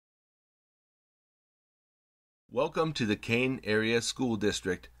Welcome to the Kane Area School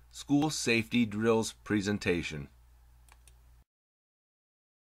District School Safety Drills presentation.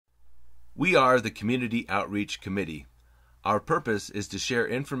 We are the Community Outreach Committee. Our purpose is to share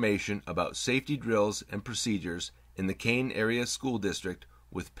information about safety drills and procedures in the Kane Area School District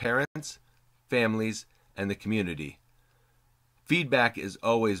with parents, families, and the community. Feedback is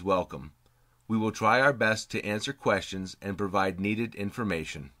always welcome. We will try our best to answer questions and provide needed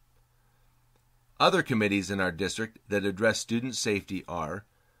information. Other committees in our district that address student safety are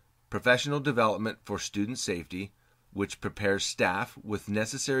Professional Development for Student Safety, which prepares staff with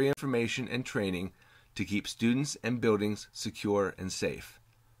necessary information and training to keep students and buildings secure and safe.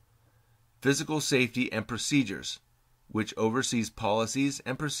 Physical Safety and Procedures, which oversees policies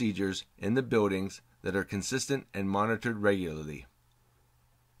and procedures in the buildings that are consistent and monitored regularly.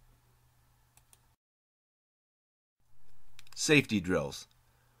 Safety Drills.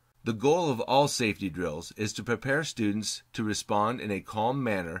 The goal of all safety drills is to prepare students to respond in a calm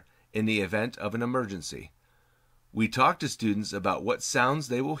manner in the event of an emergency. We talk to students about what sounds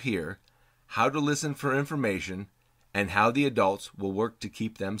they will hear, how to listen for information, and how the adults will work to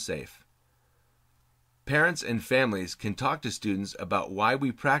keep them safe. Parents and families can talk to students about why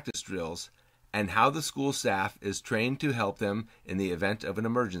we practice drills and how the school staff is trained to help them in the event of an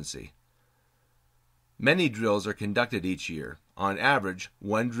emergency. Many drills are conducted each year. On average,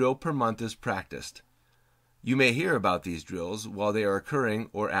 1 drill per month is practiced. You may hear about these drills while they are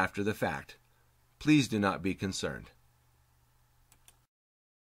occurring or after the fact. Please do not be concerned.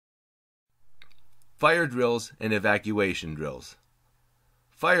 Fire drills and evacuation drills.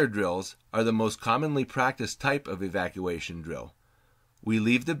 Fire drills are the most commonly practiced type of evacuation drill. We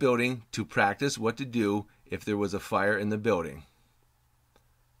leave the building to practice what to do if there was a fire in the building.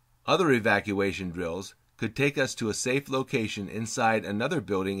 Other evacuation drills could take us to a safe location inside another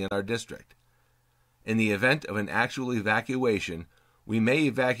building in our district. In the event of an actual evacuation, we may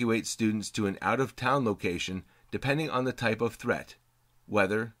evacuate students to an out-of-town location depending on the type of threat,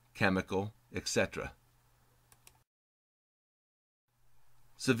 weather, chemical, etc.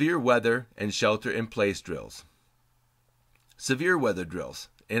 Severe weather and shelter-in-place drills. Severe weather drills.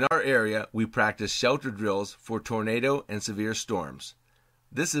 In our area, we practice shelter drills for tornado and severe storms.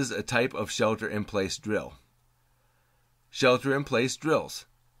 This is a type of shelter-in-place drill. Shelter-in-place drills.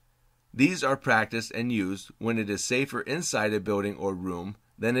 These are practiced and used when it is safer inside a building or room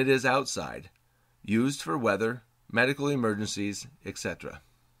than it is outside, used for weather, medical emergencies, etc.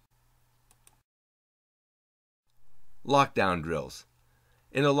 Lockdown drills.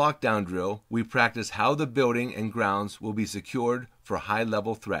 In a lockdown drill, we practice how the building and grounds will be secured for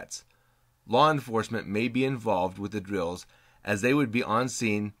high-level threats. Law enforcement may be involved with the drills as they would be on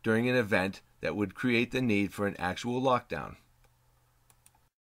scene during an event that would create the need for an actual lockdown.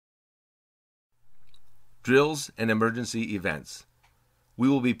 Drills and emergency events. We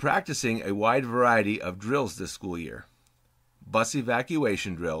will be practicing a wide variety of drills this school year. Bus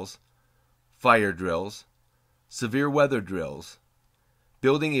evacuation drills, fire drills, severe weather drills,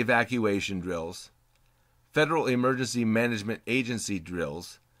 building evacuation drills, Federal Emergency Management Agency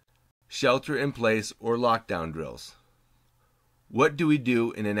drills, shelter-in-place or lockdown drills. What do we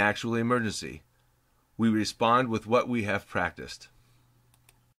do in an actual emergency? We respond with what we have practiced.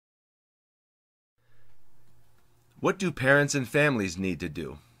 What do parents and families need to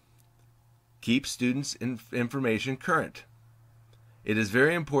do? Keep students' information current. It is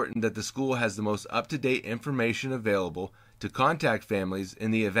very important that the school has the most up-to-date information available to contact families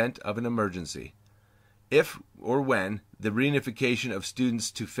in the event of an emergency. If or when the reunification of students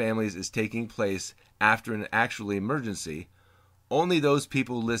to families is taking place after an actual emergency, only those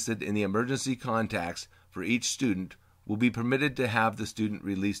people listed in the emergency contacts for each student will be permitted to have the student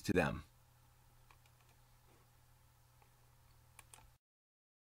released to them.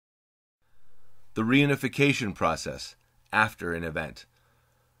 The reunification process after an event.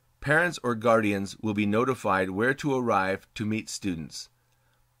 Parents or guardians will be notified where to arrive to meet students.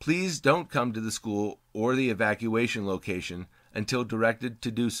 Please don't come to the school or the evacuation location until directed to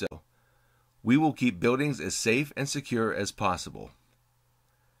do so. We will keep buildings as safe and secure as possible.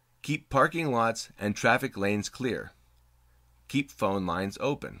 Keep parking lots and traffic lanes clear. Keep phone lines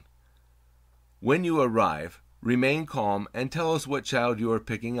open. When you arrive, remain calm and tell us what child you are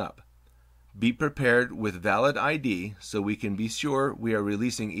picking up. Be prepared with valid ID so we can be sure we are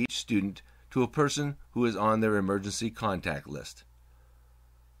releasing each student to a person who is on their emergency contact list.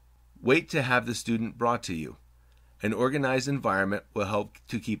 Wait to have the student brought to you. An organized environment will help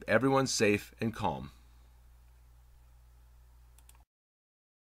to keep everyone safe and calm.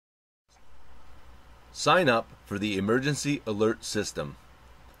 Sign up for the Emergency Alert System.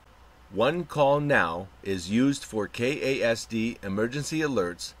 One Call Now is used for KASD emergency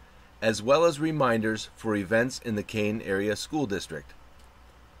alerts as well as reminders for events in the Kane Area School District.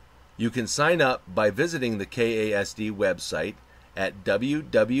 You can sign up by visiting the KASD website at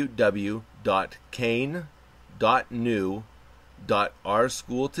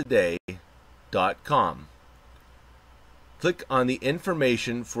www.kane.new.ourschooltoday.com. Click on the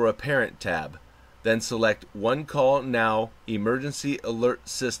Information for a Parent tab, then select One Call Now Emergency Alert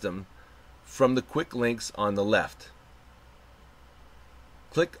System from the quick links on the left.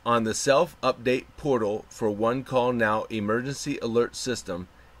 Click on the Self-Update portal for One Call Now Emergency Alert System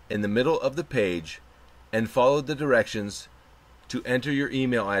in the middle of the page and follow the directions to enter your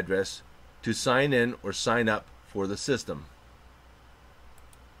email address to sign in or sign up for the system.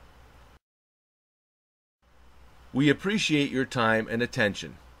 We appreciate your time and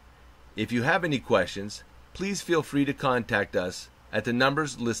attention. If you have any questions, please feel free to contact us at the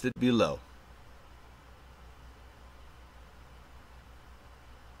numbers listed below.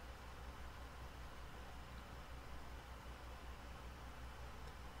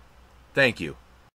 Thank you.